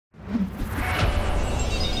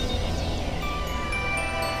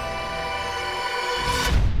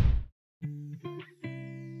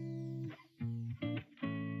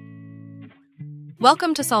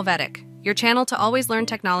Welcome to Solvetic, your channel to always learn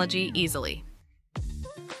technology easily.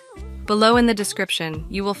 Below in the description,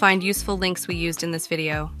 you will find useful links we used in this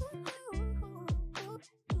video.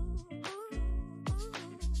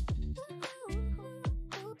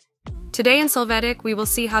 Today in Solvetic, we will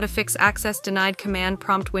see how to fix access denied command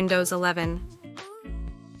prompt Windows 11.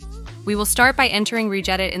 We will start by entering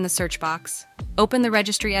regedit in the search box. Open the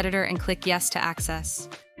registry editor and click Yes to access.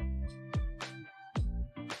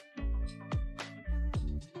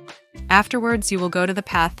 Afterwards, you will go to the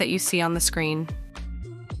path that you see on the screen.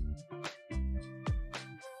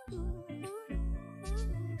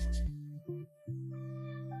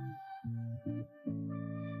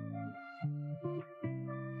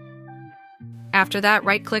 After that,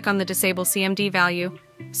 right-click on the Disable CMD value,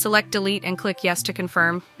 select Delete and click Yes to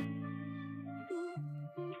confirm.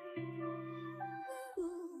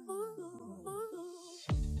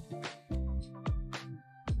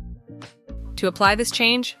 To apply this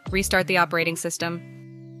change, restart the operating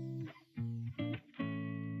system.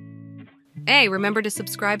 Hey, remember to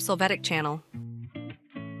subscribe Solvetic channel.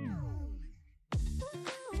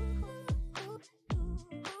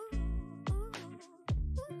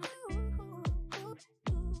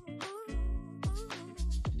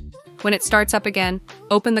 When it starts up again,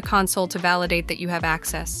 open the console to validate that you have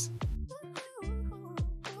access.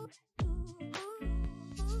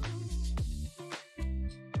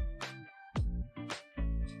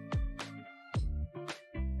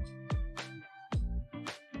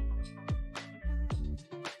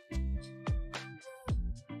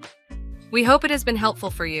 We hope it has been helpful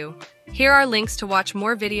for you. Here are links to watch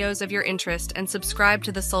more videos of your interest and subscribe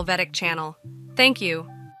to the Solvetic channel. Thank you.